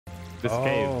this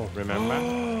cave,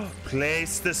 remember?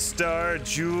 Place the star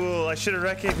jewel. I should have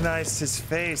recognized his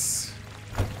face.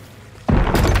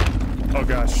 Oh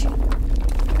gosh.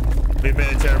 We've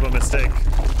made a terrible mistake.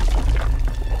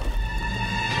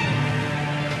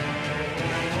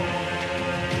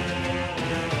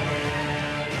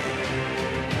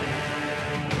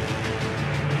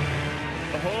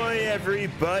 Ahoy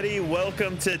everybody,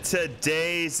 welcome to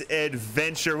today's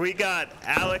adventure. We got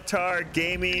Alectar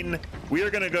Gaming. We are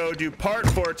gonna go do part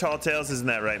 4 Tall Tales, isn't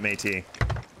that right, matey?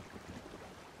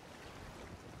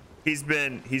 He's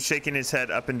shaking his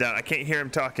head up and down. I can't hear him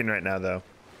talking right now though.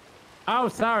 Oh,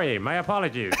 sorry, my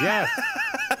apologies. Yes.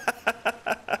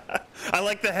 I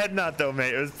like the head nod though,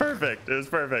 mate. It was perfect. It was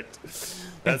perfect.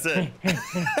 That's it.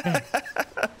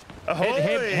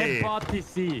 Ahoy!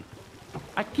 HitboTC.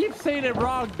 I keep saying it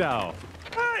wrong though.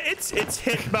 It's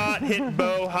Hitbot,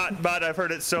 Hitbo, Hotbot. I've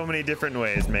heard it so many different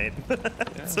ways, mate.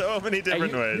 So many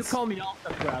different ways. You call me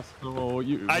Alcatraz, so we're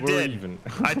even. I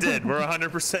did. We're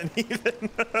 100% even.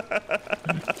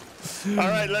 All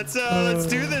right, let's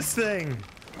do this thing.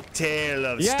 Tale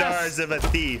of Stars of a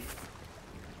Thief.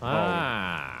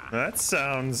 Ah. Oh, that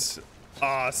sounds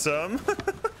awesome.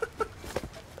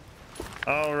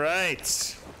 All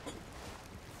right.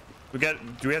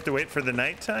 Do we have to wait for the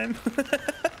nighttime?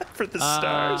 For the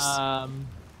stars?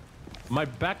 My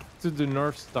back to the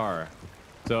North Star.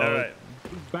 So all right.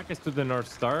 Back is to the North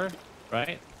Star,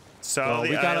 right? Saw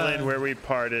the island where we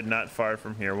parted, not far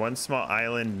from here. One small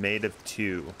island made of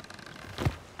 2.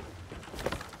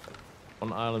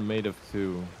 One island made of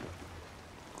 2.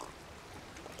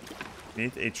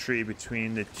 Beneath a tree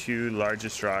between the 2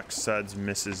 largest rocks, Suds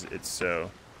misses it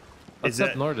so. That's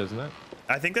up north, isn't it?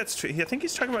 I think that's true. I think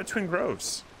he's talking about Twin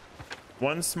Groves.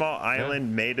 One small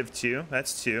island made of 2.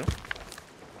 That's 2.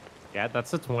 Yeah,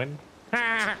 that's a twin.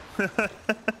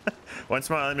 One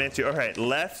small island made of 2. All right,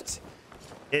 left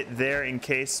it there in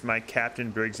case my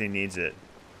Captain Briggsy needs it.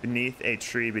 Beneath a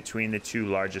tree between the 2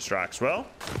 largest rocks. Well,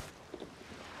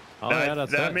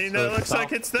 that's I mean, that looks south.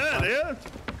 Like it's that, yeah.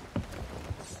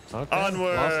 Okay.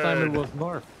 Onward. Last time it was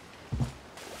north.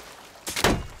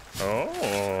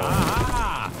 Oh.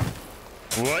 Aha!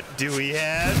 What do we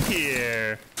have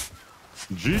here?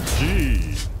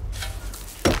 GG.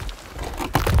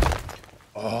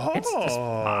 Oh. It's the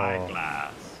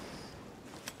spyglass.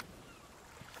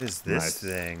 What is this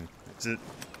thing?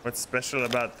 What's special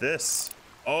about this?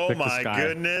 Oh my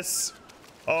goodness.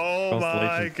 Oh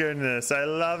my goodness. I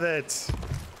love it.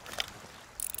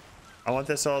 I want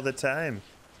this all the time.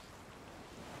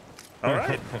 All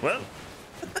right. Well,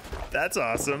 that's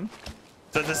awesome.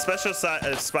 So it's a special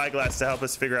spyglass to help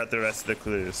us figure out the rest of the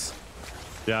clues.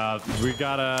 Yeah, we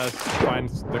gotta find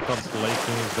the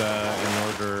constellations in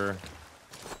order.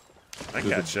 I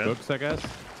gotcha. Books, I guess.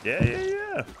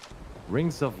 Yeah.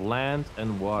 Rings of land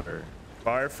and water.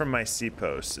 Far from my sea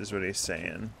post is what he's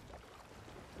saying.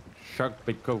 Shark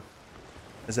Big Cove.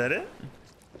 Is that it?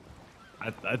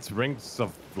 That's rings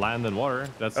of land and water.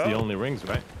 That's the only rings,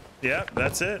 right? Yeah,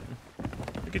 that's it.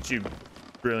 Look at you,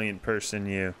 brilliant person,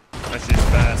 you. Actually,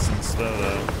 fast and slow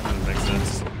though. Doesn't make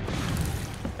sense.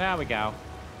 There we go.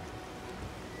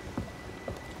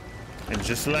 And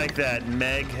just like that,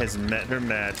 Meg has met her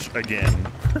match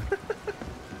again.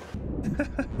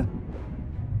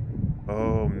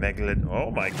 Oh, Megalod.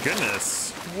 Oh my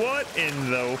goodness. What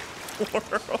in the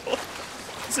world?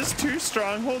 Is this 2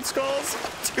 stronghold skulls?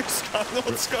 2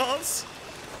 stronghold skulls?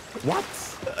 What?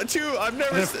 2, I've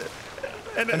never seen.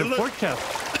 And a fort chest.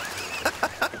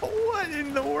 What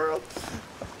in the world?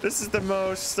 This is the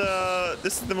most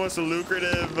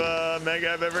lucrative Meg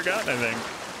I've ever gotten, I think.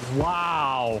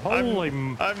 Wow. Holy.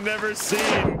 I've never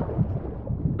seen.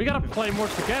 We gotta play more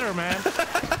together, man.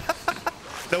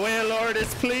 The way Lord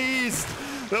is pleased.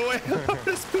 The way Lord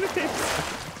is pleased.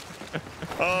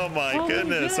 Oh my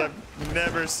goodness. I've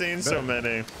never seen so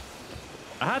many.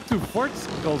 I had 2 fort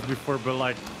skulls before, but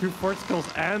like 2 fort skulls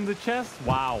and the chest?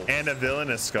 Wow. And a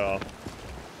villainous skull.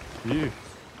 Yeah.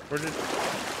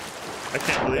 I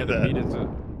can't believe that.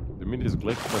 The meat is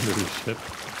glitched under the ship.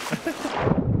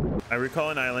 I recall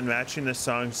an island matching the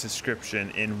song's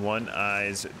description in One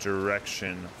Eye's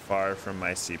direction, far from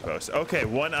my sea post. Okay,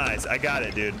 One Eye's. I got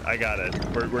it, dude. I got it.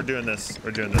 We're doing this.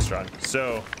 We're doing this wrong.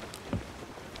 So,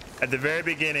 at the very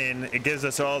beginning, it gives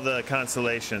us all the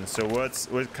constellations. So what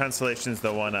constellation's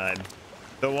the One-Eyed?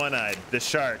 The One-Eyed, the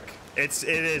shark. It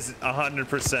is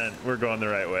 100%. We're going the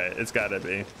right way. It's got to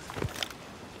be.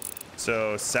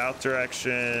 So south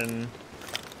direction.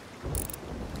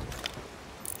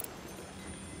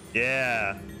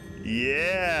 Yeah.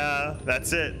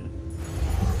 That's it.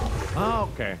 Oh,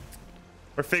 okay.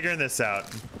 We're figuring this out.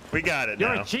 We got it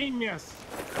now. You're a genius.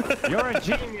 You're a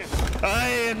genius. I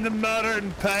am the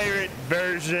modern pirate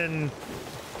version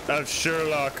of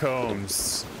Sherlock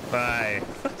Holmes. Bye.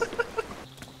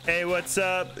 Hey, what's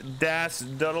up, Das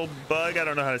Duddlebug? I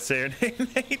don't know how to say your name,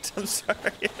 Nate. I'm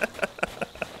sorry.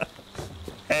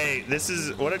 Hey, this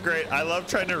is what a great. I love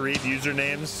trying to read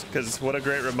usernames because what a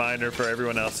great reminder for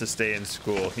everyone else to stay in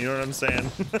school. You know what I'm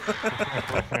saying?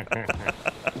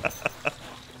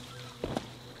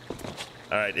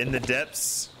 All right, in the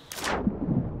depths.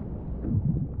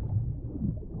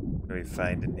 What do we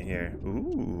find in here?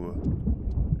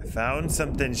 Ooh, I found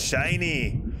something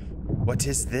shiny. What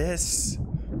is this?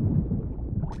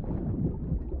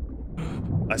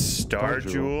 A star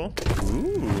jewel.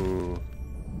 Ooh.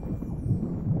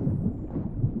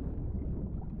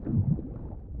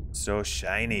 So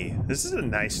shiny. This is a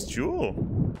nice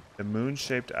jewel. The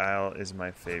moon-shaped isle is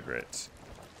my favorite.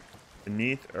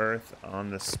 Beneath earth on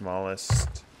the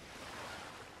smallest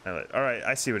islet. All right,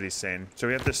 I see what he's saying. So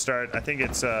we have to start. I think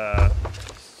it's the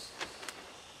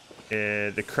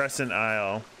Crescent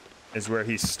Isle is where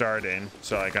he's starting.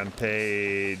 So like on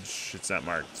page, it's not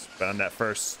marked, but on that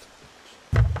first,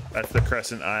 that's the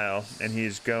Crescent Isle, and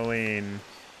he's going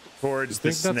towards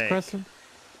the snake. That's Crescent?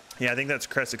 Yeah, I think that's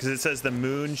Crescent because it says the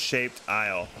moon-shaped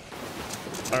isle.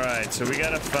 All right, so we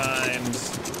gotta find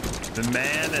the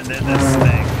man and then the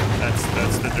snake.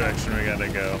 That's the direction we gotta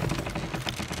go.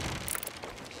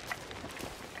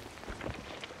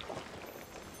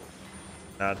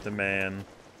 Not the man.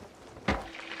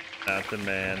 Not the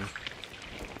man.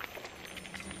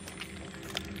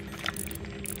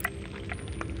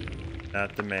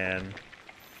 Not the man.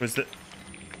 Was the...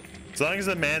 As long as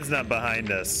the man's not behind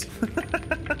us.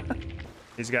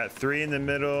 He's got 3 in the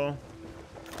middle.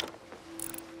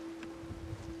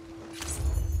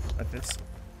 This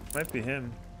might be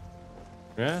him.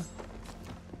 Yeah.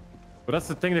 But that's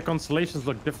the thing, the constellations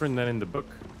look different than in the book.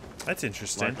 That's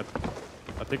interesting. Like,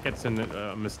 I think it's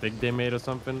a mistake they made or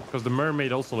something. Because the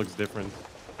mermaid also looks different.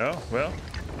 Oh, well.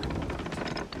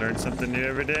 Learn something new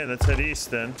every day. Let's head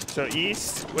east then. So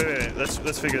east? Wait.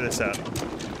 Let's figure this out.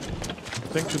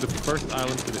 I think to the first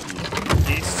island to the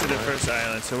east. East to the first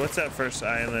island. So what's that first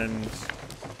island?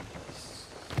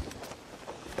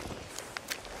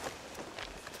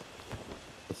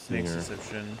 Snake's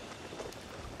Deception.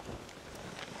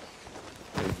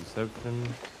 Snake's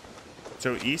Deception.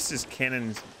 So east is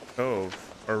Cannon's Cove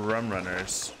or Rum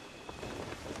Runners.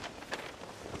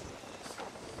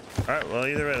 All right, well,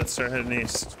 either way, let's start heading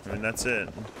east. I mean, that's it.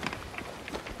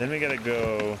 Then we gotta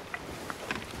go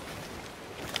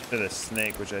to the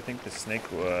snake, which I think the snake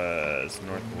was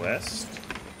northwest.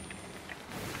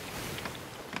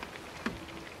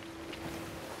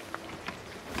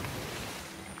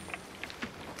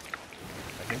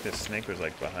 I think the snake was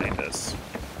like behind us.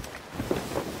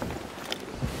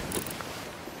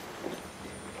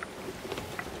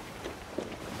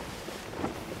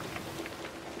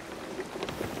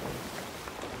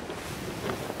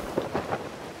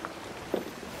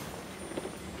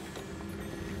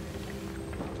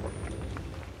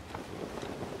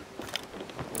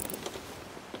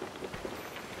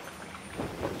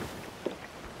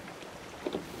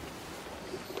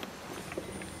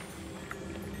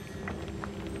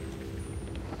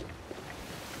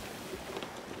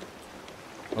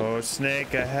 Oh,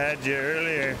 snake, I had you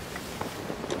earlier.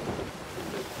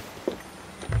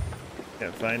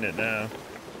 Can't find it now.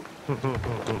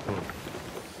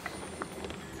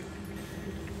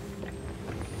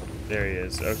 There he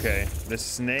is. Okay. The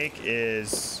snake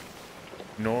is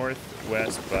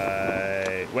northwest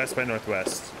by... west by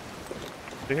northwest.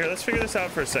 So here, let's figure this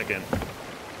out for a second.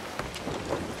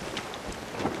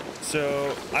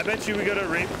 So, I bet you we go to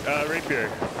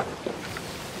Rapier.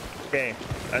 Okay.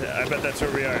 I bet that's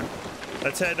where we are.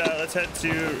 Let's head to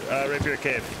Rapier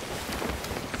Cave.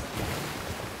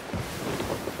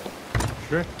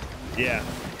 Sure. Yeah.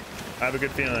 I have a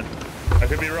good feeling. I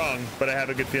could be wrong, but I have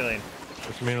a good feeling.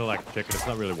 Just mean to like check it. It's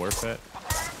not really worth it.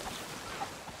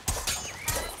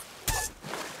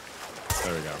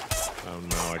 There we go. Oh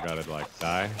no, I gotta like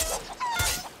die.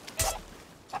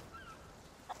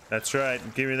 That's right.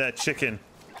 Give me that chicken.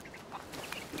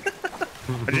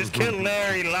 I just killed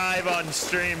Larry live on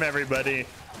stream, everybody.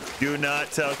 Do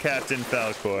not tell Captain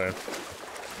Falcor.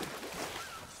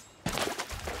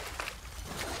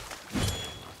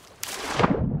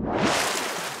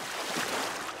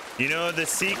 You know, the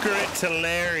secret to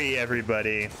Larry,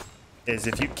 everybody, is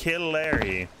if you kill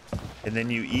Larry and then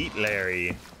you eat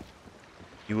Larry,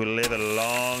 you will live a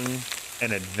long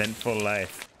and eventful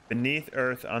life. Beneath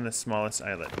earth on the smallest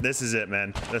islet. This is it,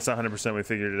 man. That's 100% we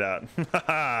figured it out.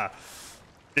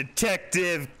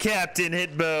 Detective Captain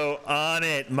Hitbo on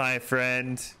it, my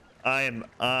friend. I am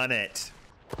on it.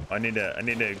 I need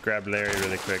to grab Larry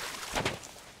really quick.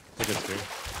 I can see.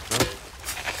 No?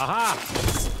 Aha!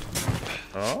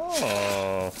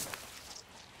 Oh.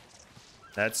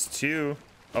 That's 2.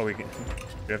 Oh, we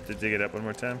have to dig it up one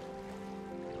more time.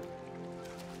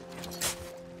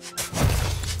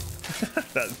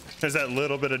 There's that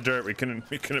little bit of dirt we couldn't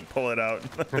pull it out.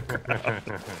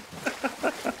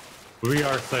 We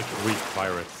are such weak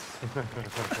pirates.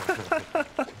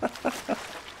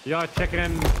 Your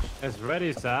chicken is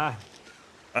ready, sir.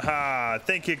 Aha!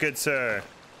 Thank you, good sir.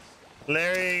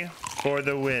 Larry for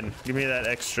the win. Give me that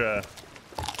extra.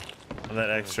 That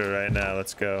extra right now.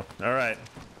 Let's go. All right.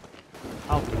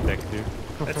 I'll protect you.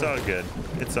 It's all good.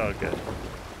 It's all good.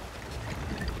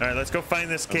 All right, let's go find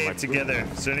this cave together.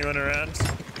 Is there anyone around?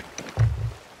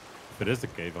 If it is a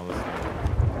cave, honestly.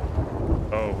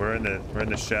 Oh, we're in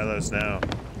the shallows now.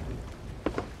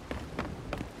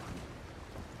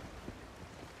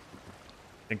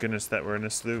 Thank goodness that we're in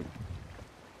this loop.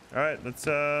 All right, let's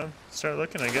start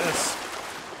looking, I guess.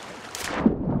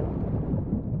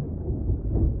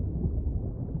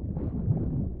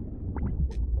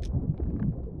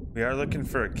 We are looking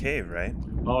for a cave, right?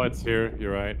 Oh, it's here.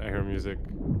 You're right. I hear music.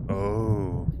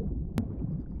 Oh.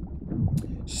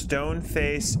 Stone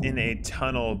face in a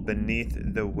tunnel beneath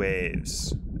the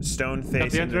waves. Stone face.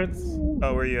 At the entrance?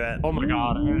 Oh, where are you at? Oh my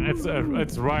god.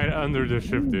 It's right under the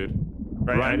ship, dude.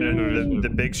 Right under the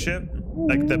big ship?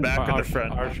 Like the back or the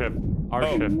front? Our ship. Our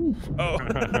ship. Oh.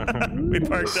 We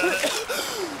parked on it.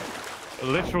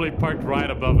 Literally parked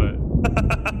right above it.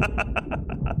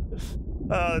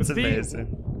 Oh, that's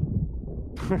amazing.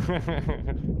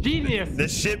 Genius. The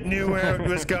ship knew where it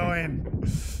was going.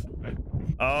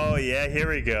 Oh yeah, here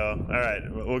we go. All right,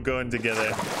 we'll go in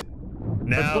together.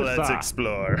 Now let's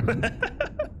explore.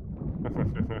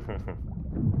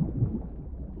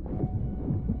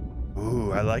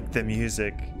 Ooh, I like the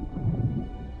music.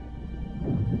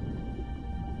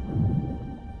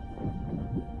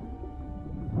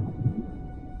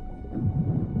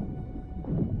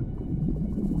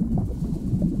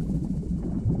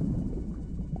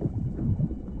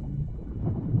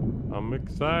 I'm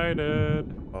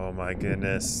excited. Oh my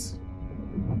goodness.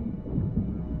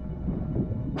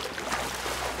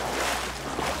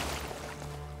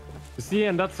 You see,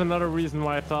 and that's another reason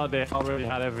why I thought they already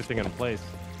had everything in place.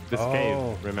 This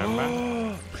cave,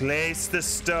 remember? Place the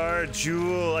star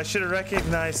jewel. I should have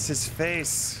recognized his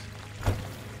face.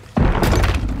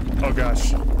 Oh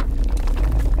gosh.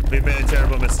 We've made a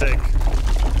terrible mistake.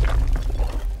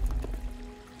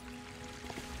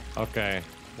 Okay,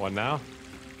 what now?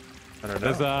 I don't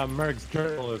know. There's Merg's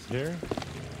journal is here.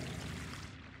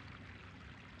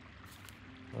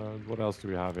 What else do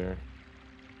we have here?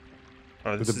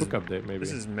 Oh, this With the is book update, maybe.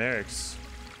 This is Merrick's.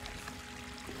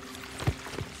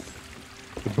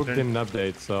 The book didn't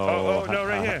update, so. Oh, no,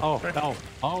 right here. Oh, right.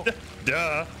 oh.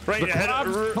 Duh. Right The ahead.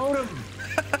 crab's totem.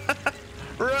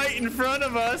 Right in front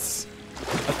of us.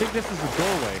 I think this is the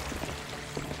doorway.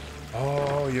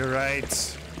 Oh, you're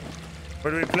right.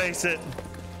 Where do we place it?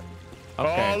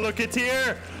 Okay. Oh, look, it's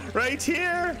here. Right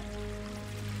here.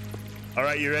 All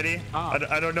right, you ready?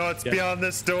 I don't know what's beyond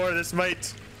this door. This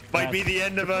might be the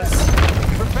end of us.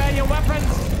 Prepare your weapons.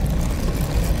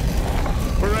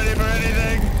 We're ready for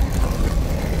anything.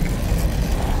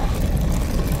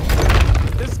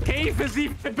 This cave is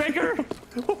even bigger.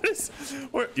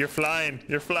 You're flying.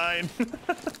 You're flying.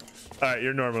 All right,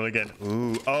 you're normal again.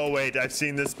 Ooh. Oh, wait. I've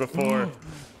seen this before.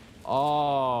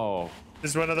 Oh.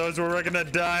 This is one of those where we're going to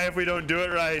die if we don't do it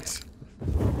right.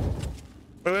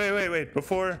 Wait.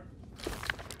 Before.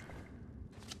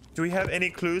 Do we have any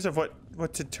clues of what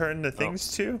to turn the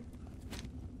things to?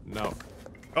 No.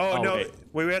 Oh, no. Wait.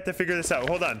 We have to figure this out.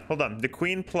 Hold on. The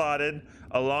queen plotted,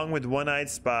 along with one-eyed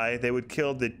spy, they would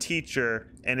kill the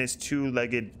teacher and his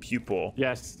two-legged pupil.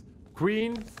 Yes.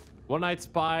 Queen, one-eyed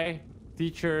spy,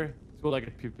 teacher,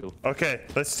 two-legged pupil. Okay,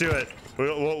 let's do it.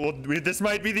 This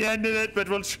might be the end of it, but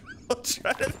we'll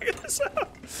try to figure this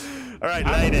out. All right,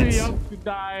 light I'm it. too young to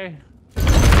die.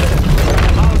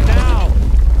 Oh, now.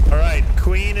 All right,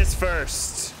 queen is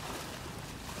first.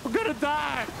 We're gonna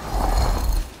die.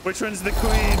 Which one's the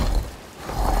queen?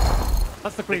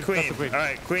 That's the queen. The queen. That's the queen. All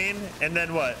right, queen, and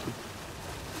then what?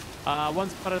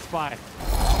 One-spotted spy.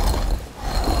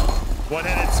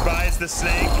 One-headed spy is the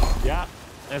snake. Yeah.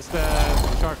 It's the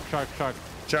shark. Shark.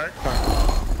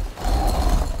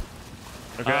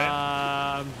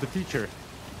 Okay. The teacher.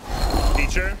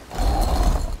 Teacher.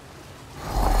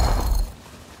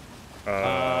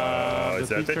 Is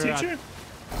that the teacher?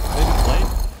 Maybe Blade?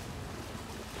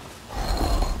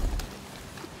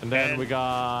 And then we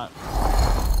got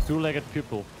two-legged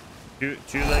pupil.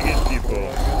 Two-legged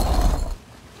pupil.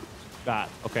 That,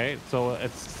 okay, so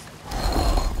it's...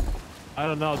 I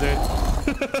don't know, dude.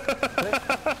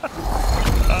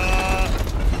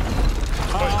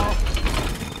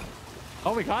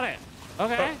 Oh, we got it.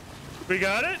 Okay. We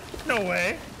got it? No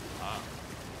way.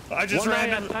 I just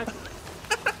ran.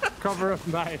 Cover of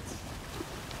night.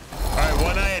 All right,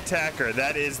 one-eye attacker.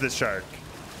 That is the shark.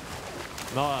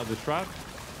 No, the shark?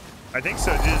 I think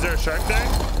so. Is there a shark there?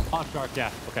 Oh, shark,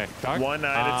 yeah. Okay, shark.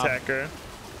 One-eyed attacker.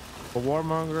 A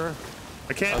warmonger.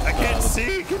 I can't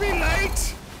see. Give me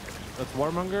light. That's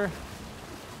warmonger.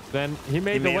 Then he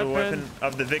made a weapon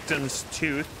of the victim's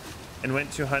tooth and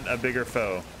went to hunt a bigger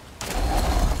foe.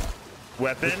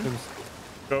 Weapon.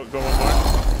 Go one more.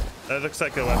 That looks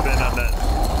like a weapon on that.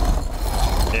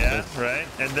 Yeah, right.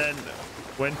 And then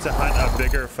went to hunt a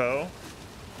bigger foe.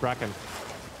 Kraken.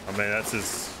 Oh man, that's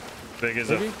as big as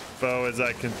a foe as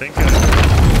I can think of. Oh,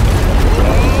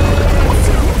 we're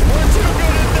too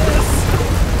good at this.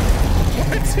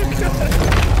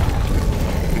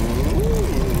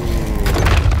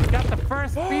 We got the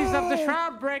first piece of the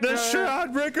Shroud Breaker. The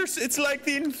Shroud Breakers. It's like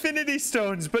the Infinity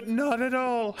Stones, but not at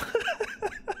all.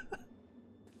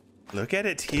 Look at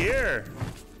it here.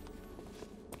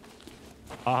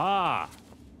 Aha!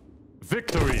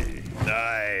 Victory!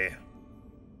 Die.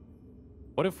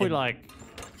 What if we like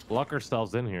lock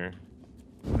ourselves in here?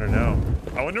 I don't know.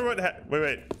 I wonder what.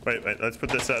 Wait. Let's put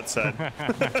this outside.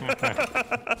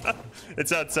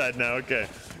 It's outside now. Okay.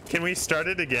 Can we start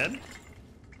it again?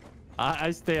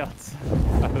 I stay outside.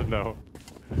 I don't know.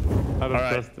 I don't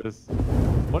trust this.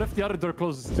 What if the other door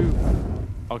closes too?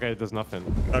 Okay, it does nothing.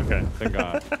 Okay. Thank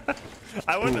God.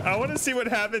 I want to see what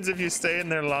happens if you stay in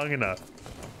there long enough.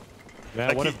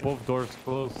 Yeah, what if both doors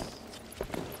close?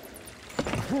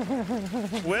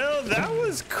 Well, that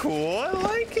was cool. I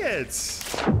like it.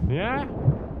 Yeah?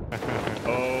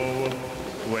 Oh,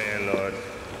 Warlord.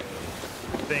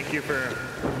 Thank you for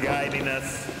guiding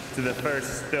us to the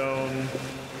first stone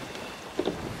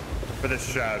for the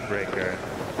Shroud Breaker.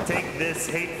 Take this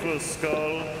hateful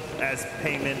skull as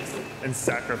payment and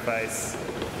sacrifice.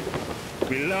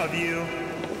 We love you.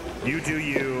 You do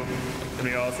you. And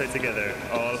we all say together,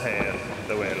 all hail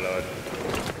the Warlord.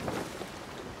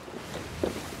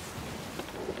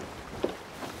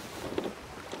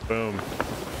 Boom.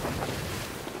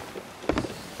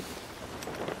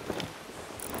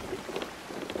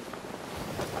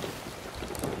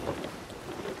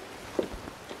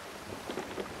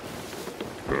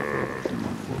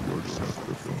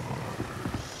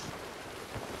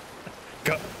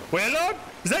 Warlord?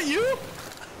 Is that you?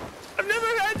 I've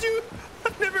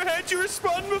never had you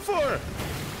respond before.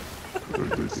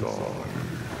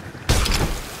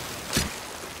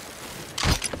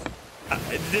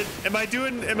 Am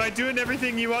I doing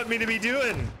everything you want me to be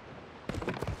doing?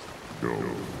 No.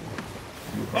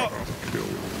 You have to kill the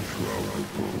Shrouded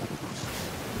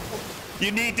Ghost.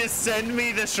 You need to send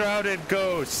me the Shrouded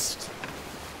Ghost.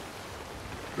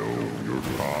 No, your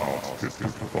task is to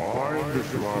find the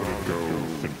Shrouded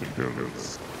Ghost and kill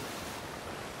it.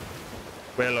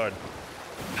 Warlord,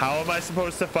 how am I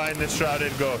supposed to find the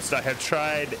Shrouded Ghost? I have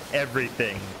tried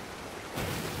everything.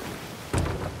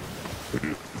 It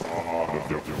is part of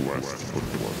your quest for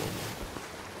blood.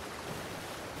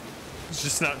 It's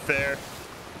just not fair.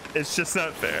 It's just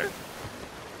not fair.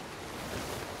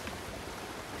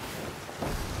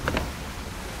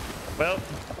 Well,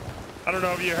 I don't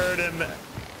know if you heard him,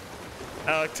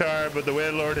 Alektar, but the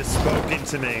Warlord has spoken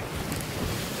to me.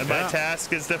 And my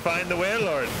task is to find the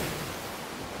Warlord.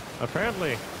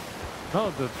 Apparently.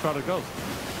 No, the Shrouded Ghost.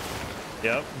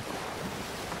 Yep.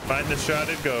 Find the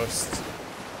Shrouded Ghost.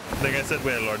 I think I said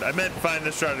Warlord. I meant find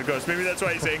the Shrouded Ghost. Maybe that's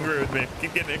why he's angry with me.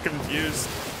 Keep getting it confused.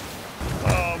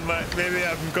 Oh my, maybe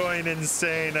I'm going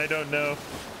insane. I don't know.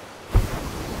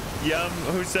 Yum,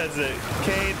 who says it?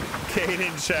 Kate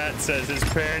in chat says his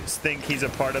parents think he's a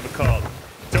part of a cult.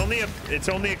 It's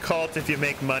only a cult if you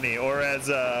make money, or as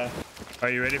are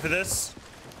you ready for this?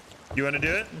 You want to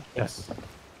do it? Yes.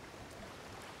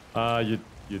 You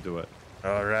do it.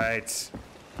 All right.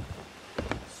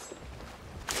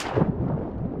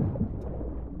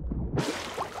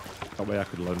 That way I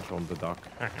could lunch on the dock.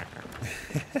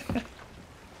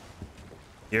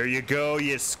 Here you go,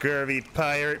 you scurvy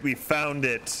pirate. We found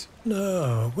it.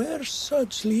 No, where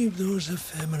suds leave those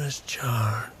ephemeris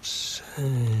charts?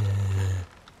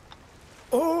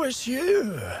 Oh, it's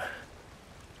you.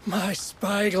 My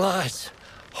spyglass.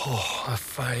 Oh, a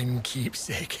fine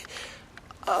keepsake.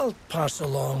 I'll pass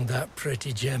along that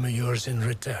pretty gem of yours in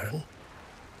return.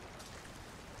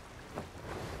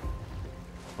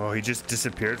 Oh, he just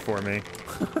disappeared for me.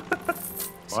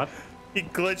 What? He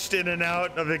glitched in and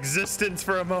out of existence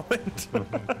for a moment.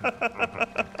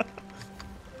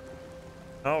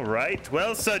 All right.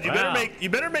 Well, son, you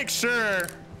better make sure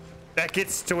that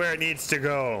gets to where it needs to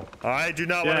go. I do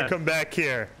not want to come back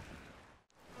here.